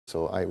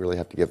So I really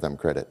have to give them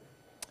credit.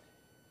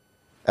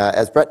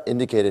 As Brett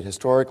indicated,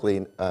 historically,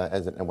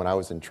 when I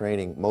was in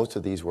training, most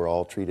of these were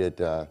all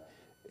treated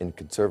in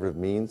conservative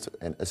means.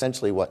 And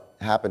essentially what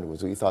happened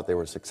was we thought they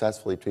were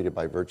successfully treated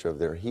by virtue of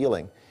their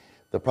healing.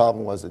 The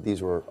problem was that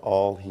these were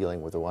all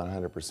healing with a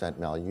 100%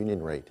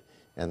 malunion rate.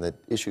 And the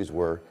issues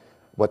were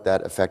what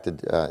that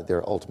affected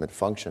their ultimate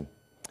function.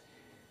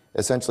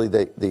 Essentially,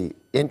 the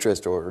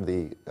interest or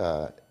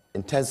the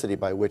intensity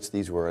by which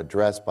these were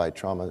addressed by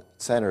trauma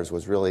centers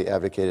was really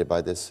advocated by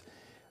this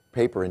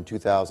paper in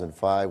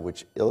 2005,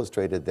 which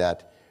illustrated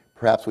that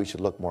perhaps we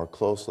should look more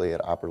closely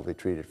at operatively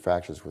treated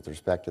fractures with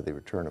respect to the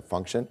return of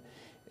function,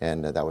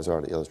 and that was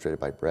already illustrated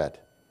by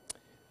Brett.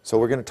 So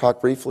we're going to talk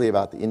briefly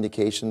about the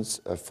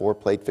indications for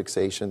plate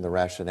fixation, the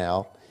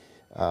rationale,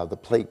 the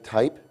plate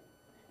type,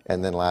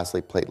 and then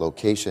lastly, plate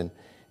location,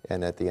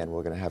 and at the end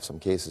we're going to have some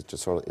cases to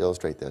sort of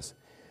illustrate this.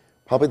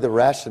 Probably the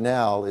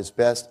rationale is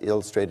best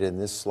illustrated in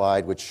this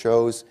slide, which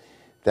shows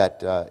that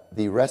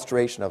the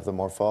restoration of the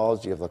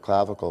morphology of the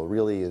clavicle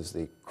really is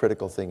the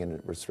critical thing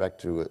in respect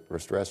to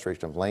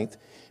restoration of length,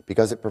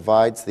 because it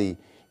provides the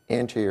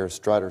anterior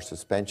strut or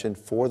suspension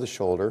for the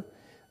shoulder.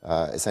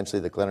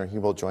 Essentially, the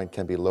glenohumeral joint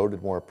can be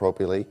loaded more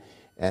appropriately,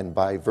 and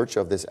by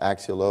virtue of this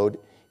axial load,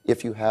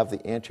 if you have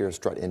the anterior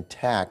strut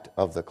intact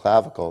of the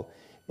clavicle,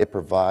 it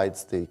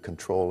provides the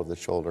control of the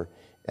shoulder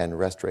and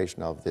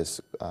restoration of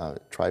this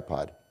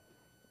tripod.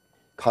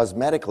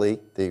 Cosmetically,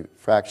 the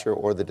fracture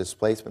or the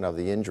displacement of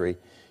the injury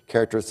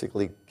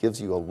characteristically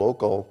gives you a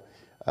local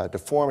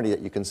deformity that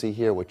you can see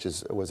here, which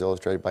was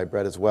illustrated by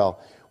Brett as well,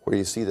 where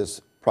you see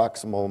this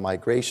proximal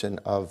migration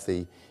of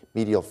the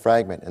medial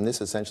fragment. And this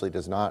essentially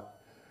does not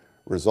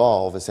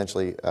resolve.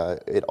 Essentially,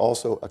 it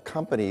also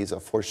accompanies a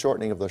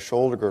foreshortening of the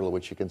shoulder girdle,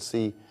 which you can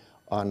see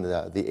on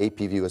the AP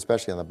view,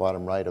 especially on the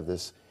bottom right of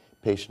this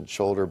patient's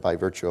shoulder by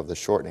virtue of the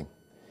shortening.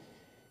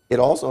 It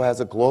also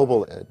has a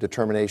global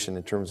determination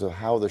in terms of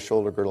how the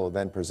shoulder girdle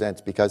then presents,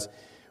 because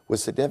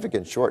with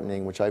significant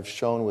shortening, which I've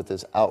shown with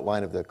this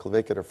outline of the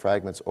clavicular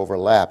fragments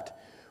overlapped,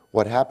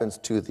 what happens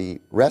to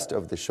the rest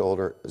of the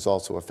shoulder is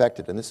also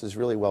affected. And this is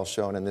really well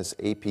shown in this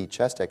AP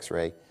chest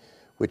X-ray,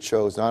 which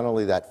shows not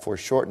only that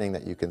foreshortening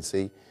that you can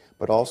see,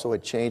 but also a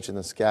change in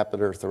the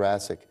scapular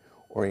thoracic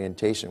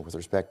orientation with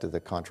respect to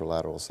the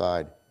contralateral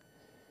side.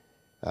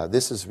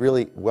 This is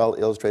really well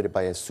illustrated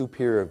by a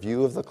superior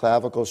view of the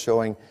clavicle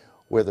showing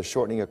where the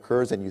shortening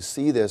occurs, and you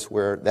see this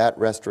where that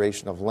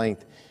restoration of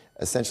length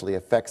essentially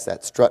affects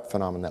that strut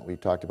phenomenon that we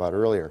talked about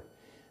earlier.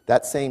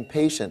 That same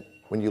patient,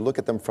 when you look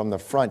at them from the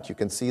front, you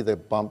can see the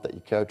bump that you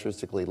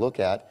characteristically look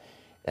at,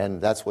 and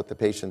that's what the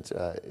patient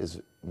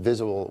is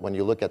visible when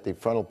you look at the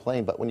frontal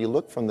plane. But when you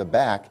look from the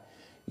back,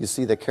 you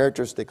see the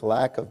characteristic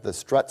lack of the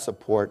strut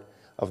support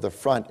of the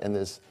front and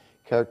this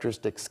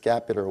characteristic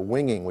scapular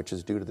winging, which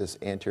is due to this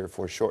anterior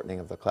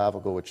foreshortening of the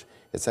clavicle, which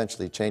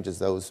essentially changes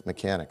those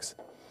mechanics.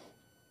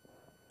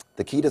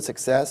 The key to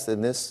success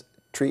in this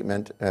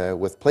treatment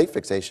with plate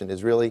fixation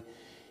is really,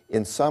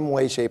 in some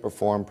way, shape, or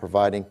form,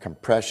 providing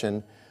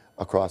compression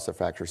across the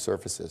fracture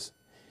surfaces.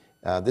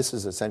 This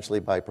is essentially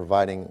by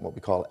providing what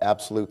we call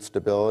absolute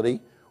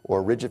stability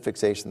or rigid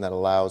fixation that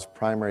allows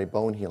primary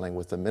bone healing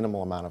with a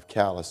minimal amount of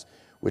callus,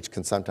 which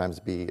can sometimes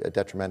be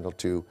detrimental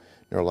to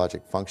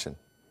neurologic function.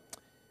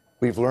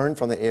 We've learned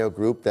from the AO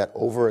group that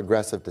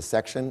over-aggressive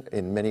dissection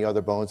in many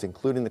other bones,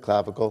 including the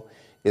clavicle,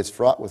 is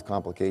fraught with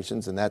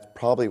complications, and that's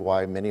probably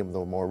why many of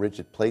the more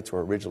rigid plates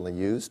were originally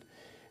used.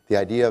 The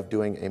idea of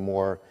doing a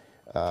more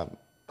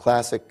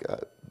classic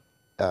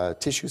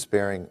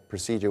tissue-sparing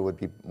procedure would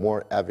be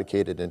more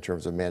advocated in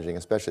terms of managing,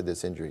 especially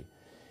this injury.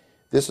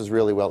 This is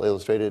really well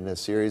illustrated in a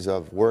series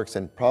of works,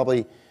 and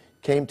probably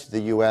came to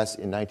the U.S.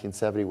 in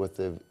 1970 with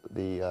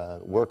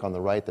the work on the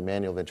right, the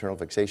Manual of Internal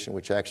Fixation,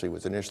 which actually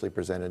was initially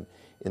presented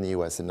in the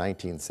U.S. in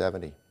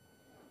 1970.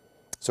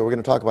 So we're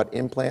going to talk about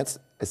implants.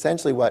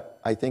 Essentially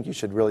what I think you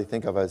should really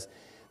think of as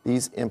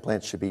these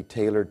implants should be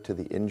tailored to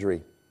the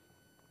injury.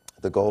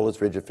 The goal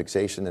is rigid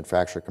fixation and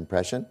fracture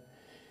compression.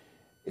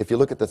 If you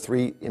look at the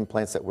three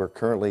implants that we're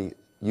currently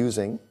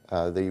using,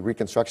 the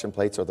reconstruction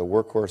plates are the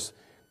workhorse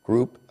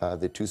group,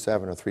 the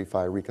 2.7 or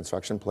 3.5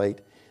 reconstruction plate.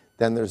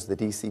 Then there's the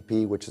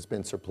DCP, which has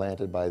been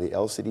supplanted by the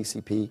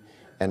LCDCP,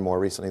 and more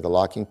recently the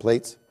locking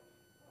plates,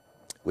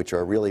 which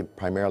are really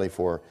primarily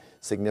for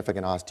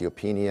significant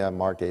osteopenia,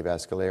 marked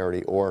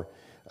avascularity, or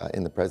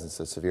in the presence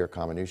of severe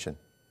comminution.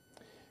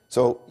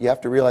 So you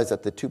have to realize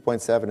that the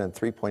 2.7 and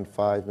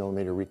 3.5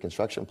 millimeter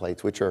reconstruction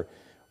plates, which are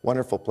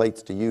wonderful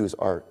plates to use,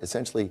 are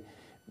essentially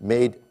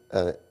made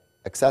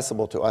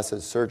accessible to us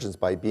as surgeons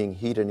by being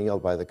heat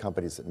annealed by the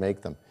companies that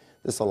make them.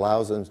 This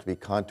allows them to be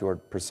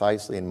contoured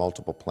precisely in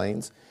multiple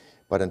planes,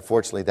 but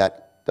unfortunately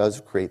that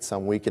does create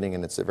some weakening,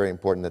 and it's very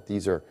important that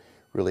these are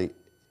really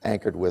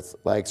anchored with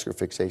lag screw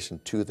fixation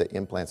to the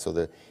implant, so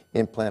the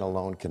implant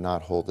alone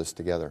cannot hold this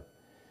together.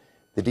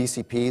 The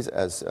DCPs,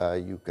 as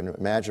you can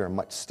imagine, are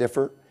much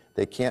stiffer.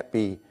 They can't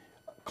be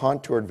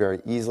contoured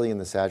very easily in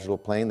the sagittal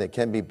plane. They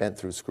can be bent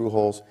through screw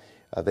holes.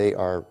 They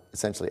are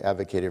essentially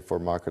advocated for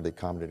markedly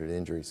comminuted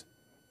injuries.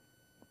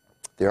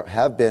 There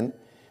have been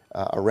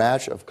a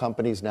rash of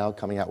companies now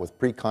coming out with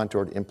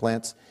pre-contoured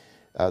implants.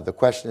 The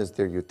question is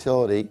their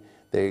utility.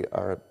 They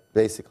are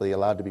basically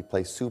allowed to be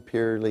placed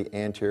superiorly,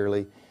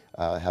 anteriorly,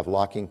 have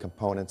locking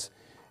components.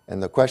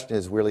 And the question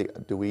is really,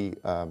 do we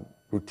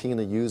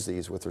routinely use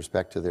these with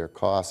respect to their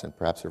cost and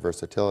perhaps their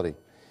versatility?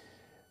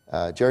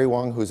 Jerry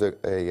Huang, who's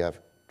a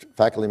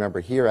faculty member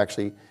here,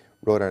 actually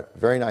wrote a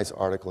very nice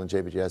article in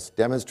JBJS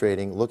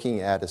demonstrating,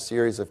 looking at a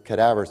series of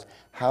cadavers,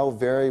 how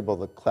variable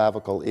the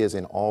clavicle is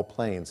in all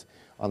planes.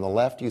 On the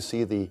left, you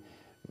see the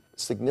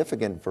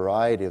significant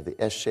variety of the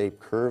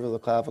S-shaped curve of the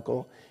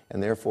clavicle,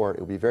 and therefore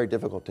it would be very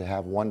difficult to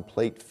have one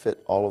plate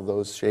fit all of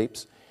those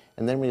shapes.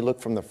 And then when you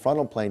look from the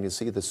frontal plane, you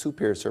see the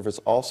superior surface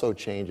also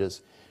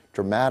changes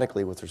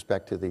dramatically with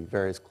respect to the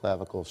various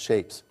clavicle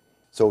shapes.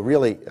 So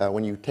really,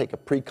 when you take a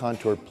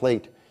pre-contoured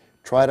plate,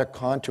 try to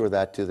contour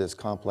that to this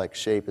complex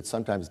shape. It's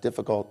sometimes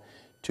difficult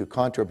to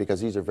contour because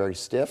these are very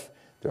stiff.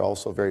 They're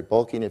also very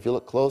bulky. And if you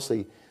look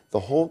closely, the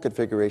whole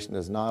configuration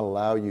does not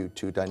allow you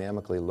to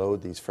dynamically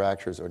load these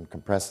fractures or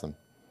compress them.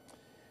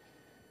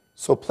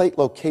 So plate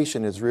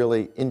location is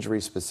really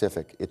injury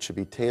specific. It should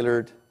be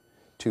tailored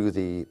to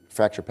the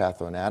fracture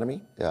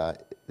pathoanatomy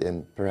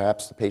and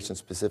perhaps the patient's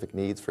specific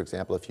needs. For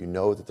example, if you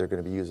know that they're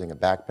going to be using a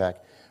backpack,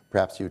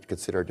 perhaps you would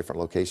consider a different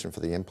location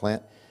for the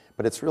implant.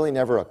 But it's really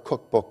never a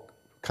cookbook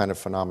kind of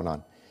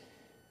phenomenon.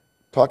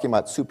 Talking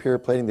about superior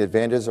plating, the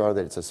advantages are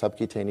that it's a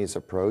subcutaneous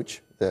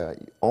approach.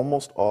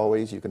 Almost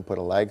always you can put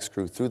a lag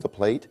screw through the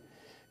plate.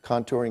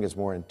 Contouring is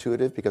more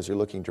intuitive because you're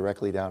looking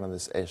directly down on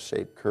this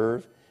S-shaped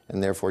curve,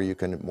 and therefore you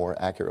can more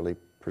accurately,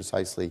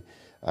 precisely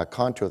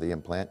contour the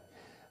implant.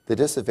 The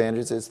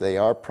disadvantage is they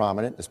are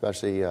prominent,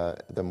 especially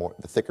the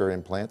thicker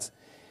implants,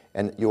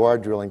 and you are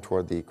drilling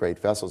toward the great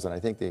vessels, and I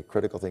think the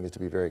critical thing is to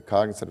be very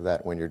cognizant of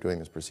that when you're doing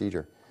this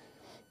procedure.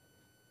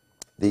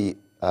 The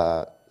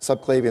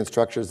subclavian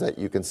structures that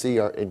you can see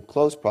are in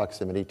close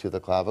proximity to the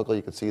clavicle.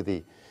 You can see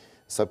the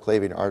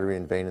subclavian artery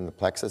and vein in the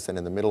plexus, and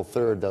in the middle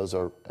third, those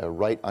are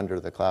right under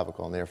the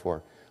clavicle, and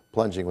therefore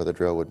plunging with a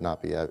drill would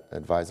not be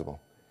advisable.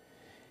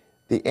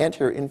 The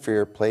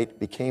anterior-inferior plate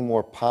became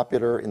more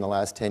popular in the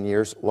last 10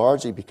 years,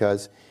 largely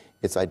because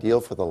it's ideal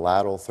for the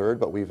lateral third,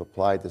 but we've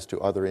applied this to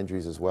other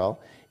injuries as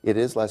well. It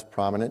is less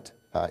prominent.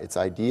 It's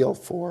ideal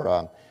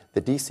for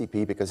the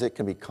DCP because it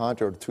can be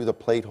contoured through the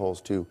plate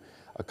holes to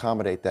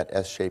accommodate that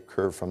S-shaped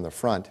curve from the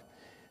front.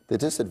 The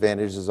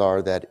disadvantages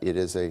are that it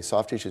is a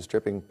soft tissue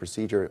stripping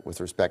procedure with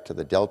respect to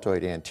the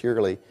deltoid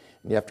anteriorly,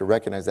 and you have to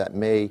recognize that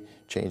may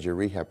change your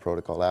rehab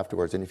protocol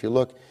afterwards. And if you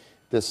look,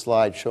 this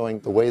slide showing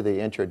the way the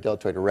anterior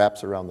deltoid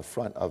wraps around the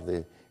front of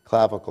the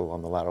clavicle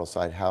on the lateral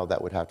side, how that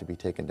would have to be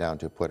taken down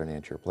to put an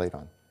anterior plate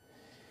on.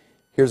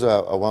 Here's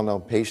a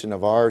well-known patient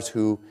of ours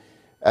who,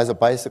 as a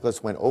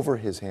bicyclist, went over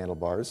his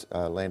handlebars,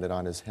 landed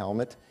on his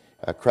helmet,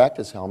 cracked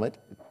his helmet,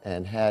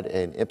 and had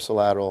an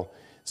ipsilateral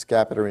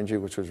scapular injury,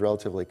 which was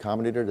relatively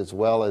comminuted, as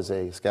well as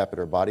a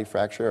scapular body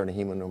fracture and a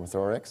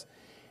hemopneumothorax.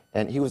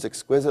 And he was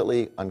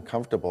exquisitely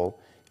uncomfortable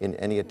in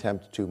any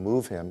attempt to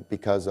move him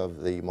because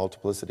of the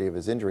multiplicity of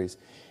his injuries.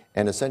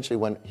 And essentially,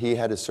 when he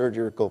had his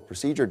surgical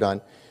procedure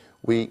done,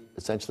 we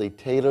essentially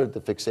tailored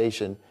the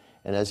fixation.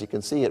 And as you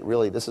can see,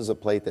 this is a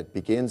plate that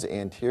begins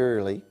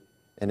anteriorly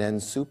and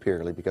ends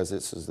superiorly because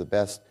this is the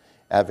best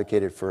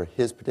advocated for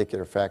his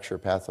particular fracture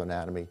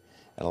pathoanatomy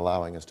and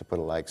allowing us to put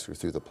a lag screw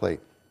through the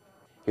plate.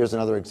 Here's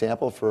another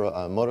example for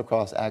a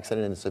motocross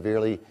accident in a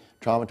severely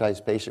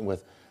traumatized patient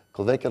with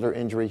clavicular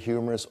injury,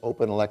 humerus,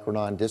 open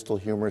olecranon, distal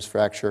humerus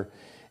fracture,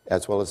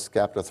 as well as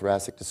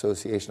scapulothoracic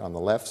dissociation on the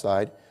left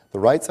side. The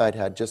right side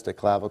had just a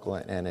clavicle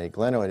and a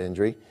glenoid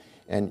injury,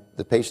 and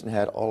the patient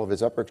had all of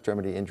his upper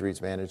extremity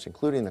injuries managed,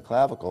 including the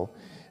clavicle.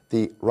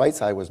 The right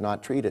side was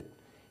not treated.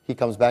 He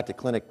comes back to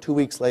clinic 2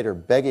 weeks later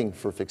begging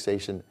for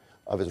fixation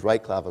of his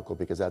right clavicle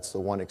because that's the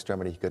one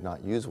extremity he could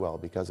not use well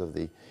because of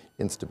the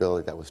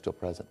instability that was still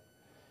present.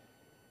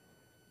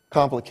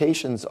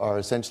 Complications are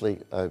essentially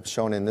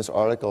shown in this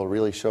article,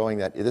 really showing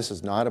that this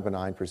is not a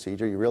benign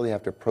procedure. You really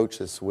have to approach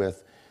this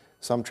with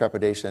some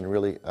trepidation and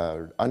really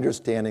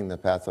understanding the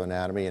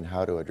pathoanatomy and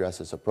how to address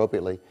this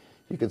appropriately.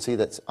 You can see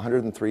that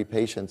 103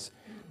 patients,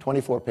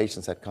 24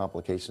 patients had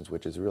complications,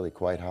 which is really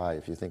quite high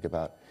if you think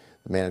about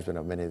the management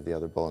of many of the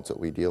other bones that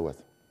we deal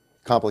with.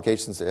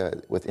 Complications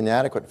with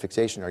inadequate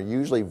fixation are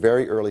usually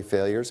very early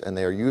failures, and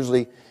they are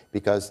usually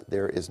because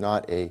there is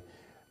not a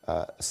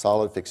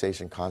solid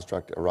fixation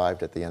construct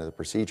arrived at the end of the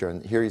procedure.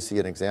 And here you see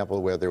an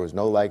example where there was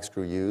no lag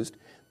screw used.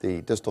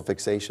 The distal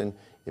fixation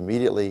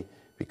immediately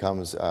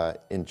becomes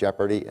in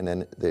jeopardy, and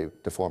then the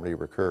deformity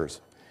recurs.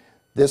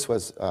 This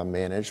was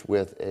managed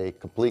with a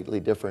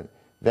completely different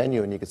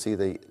venue, and you can see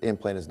the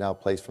implant is now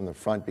placed from the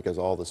front because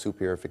all the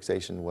superior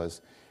fixation was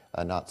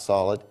not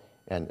solid,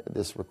 and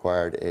this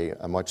required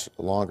a much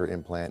longer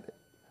implant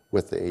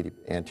with the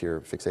anterior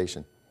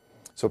fixation.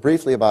 So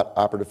briefly about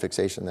operative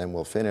fixation, then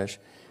we'll finish.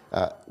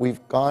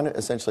 We've gone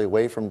essentially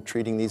away from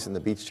treating these in the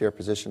beach chair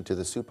position to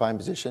the supine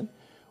position.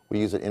 We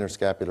use an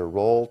interscapular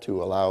roll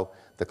to allow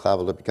the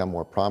clavicle to become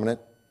more prominent.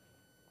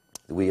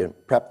 We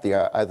prep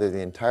either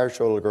the entire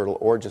shoulder girdle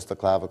or just the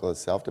clavicle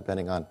itself,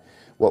 depending on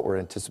what we're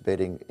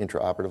anticipating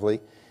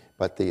intraoperatively.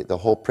 But the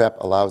whole prep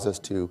allows us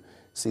to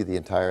see the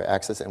entire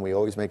axis, and we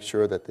always make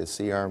sure that the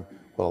C-arm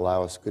will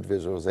allow us good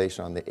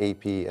visualization on the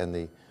AP and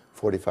the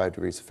 45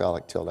 degrees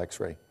cephalic tilt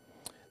X-ray.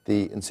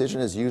 The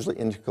incision is usually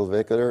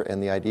interclavicular,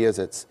 and the idea is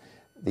it's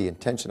the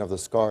intention of the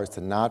scar is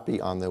to not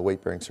be on the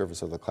weight-bearing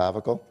surface of the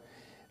clavicle.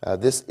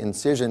 This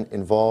incision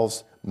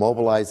involves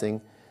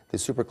mobilizing the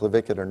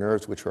supraclavicular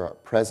nerves, which are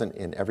present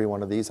in every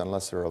one of these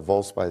unless they're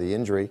avulsed by the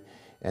injury,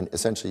 and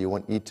essentially you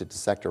won't need to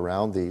dissect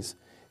around these,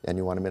 and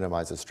you want to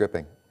minimize the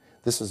stripping.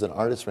 This is an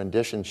artist's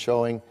rendition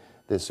showing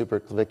the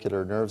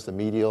supraclavicular nerves, the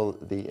medial,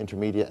 the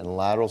intermediate, and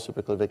lateral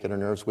supraclavicular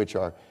nerves, which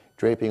are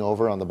draping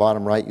over. On the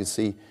bottom right, you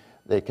see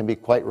they can be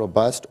quite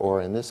robust,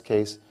 or in this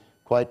case,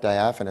 quite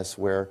diaphanous,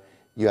 where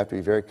you have to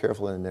be very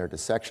careful in their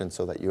dissection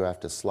so that you have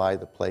to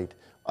slide the plate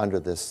under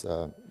these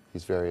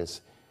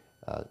various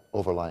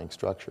overlying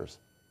structures.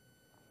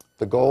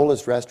 The goal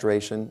is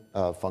restoration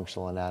of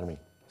functional anatomy.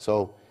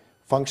 So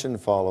function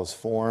follows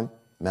form,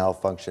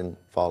 malfunction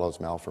follows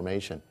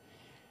malformation.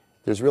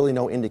 There's really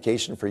no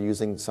indication for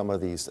using some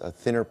of these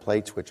thinner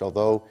plates, which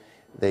although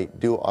they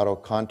do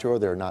auto-contour,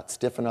 they're not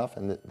stiff enough,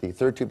 and the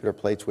third tubular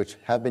plates, which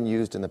have been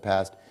used in the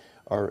past,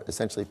 are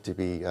essentially to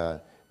be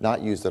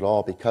not used at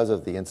all because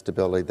of the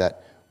instability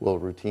that will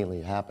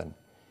routinely happen.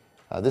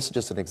 This is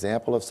just an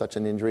example of such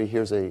an injury.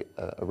 Here's a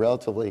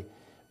relatively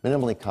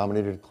minimally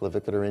comminuted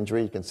clavicular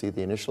injury. You can see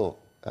the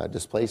initial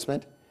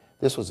displacement.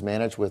 This was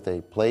managed with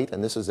a plate,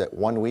 and this is at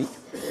 1 week.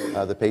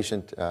 The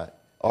patient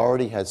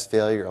already has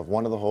failure of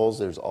one of the holes.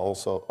 There's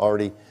also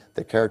already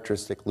the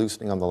characteristic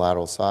loosening on the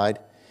lateral side.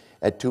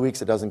 At 2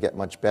 weeks, it doesn't get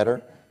much better.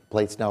 The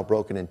plate's now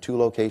broken in 2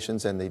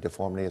 locations, and the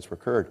deformity has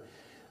recurred.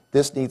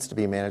 This needs to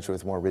be managed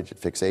with more rigid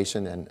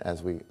fixation, and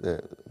as we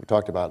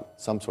talked about,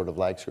 some sort of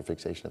lag screw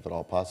fixation if at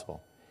all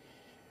possible.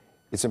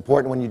 It's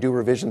important when you do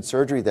revision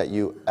surgery that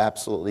you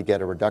absolutely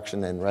get a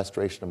reduction in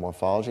restoration of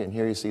morphology, and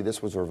here you see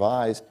this was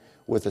revised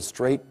with a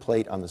straight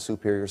plate on the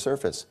superior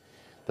surface.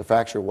 The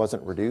fracture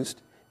wasn't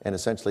reduced, and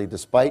essentially,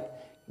 despite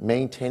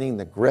maintaining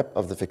the grip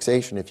of the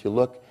fixation, if you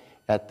look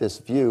at this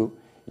view,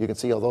 you can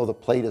see although the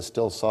plate is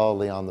still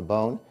solidly on the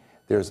bone,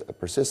 there's a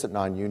persistent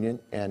non-union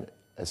and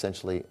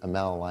essentially a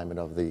malalignment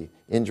of the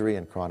injury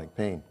and chronic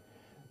pain.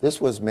 This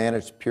was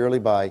managed purely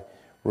by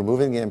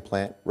removing the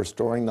implant,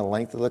 restoring the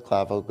length of the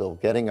clavicle,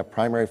 getting a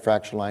primary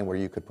fracture line where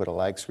you could put a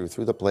lag screw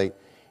through the plate,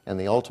 and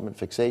the ultimate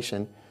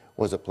fixation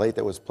was a plate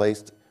that was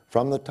placed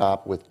from the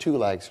top with 2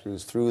 lag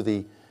screws through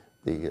the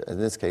in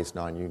this case,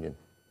 non-union.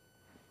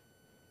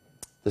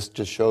 This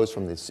just shows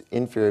from this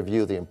inferior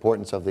view the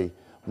importance of the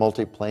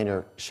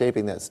multi-planar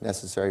shaping that's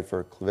necessary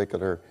for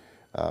clavicular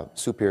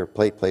superior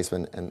plate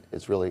placement, and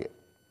it's really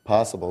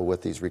possible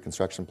with these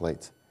reconstruction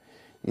plates.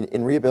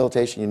 In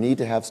rehabilitation, you need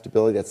to have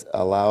stability that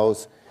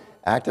allows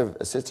active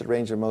assisted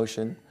range of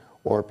motion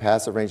or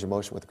passive range of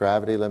motion with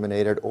gravity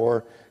eliminated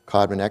or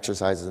Codman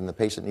exercises, and the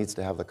patient needs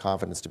to have the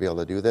confidence to be able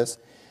to do this.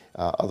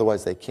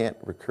 Otherwise, they can't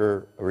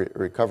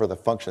recover the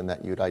function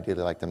that you'd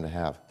ideally like them to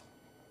have.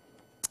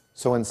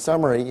 So in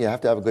summary, you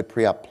have to have a good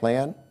pre-op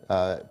plan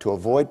to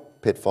avoid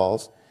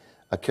pitfalls,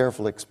 a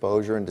careful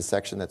exposure and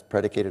dissection that's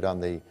predicated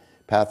on the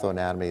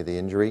pathoanatomy of the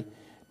injury,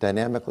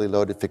 dynamically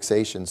loaded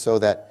fixation so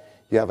that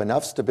you have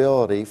enough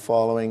stability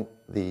following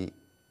the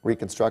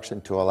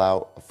reconstruction to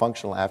allow a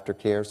functional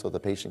aftercare so the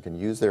patient can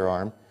use their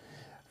arm.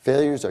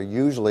 Failures are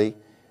usually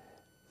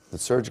the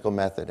surgical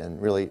method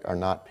and really are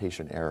not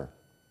patient error.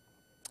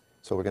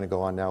 So we're going to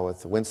go on now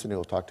with Winston, who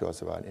will talk to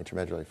us about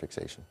intramedullary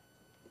fixation.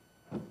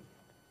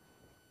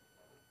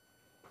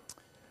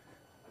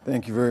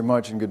 Thank you very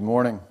much and good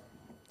morning.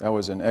 That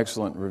was an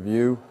excellent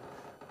review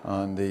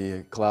on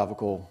the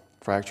clavicle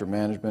fracture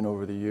management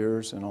over the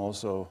years and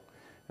also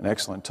an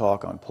excellent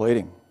talk on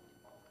plating.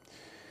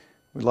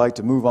 We'd like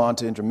to move on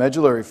to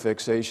intramedullary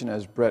fixation.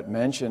 As Brett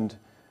mentioned,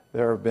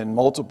 there have been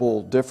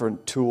multiple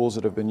different tools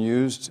that have been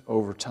used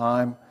over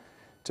time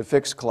to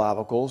fix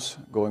clavicles,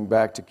 going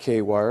back to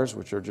K-wires,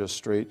 which are just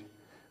straight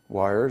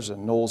wires,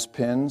 and Knowles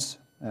pins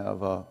have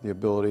the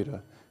ability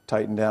to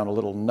tighten down a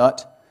little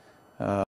nut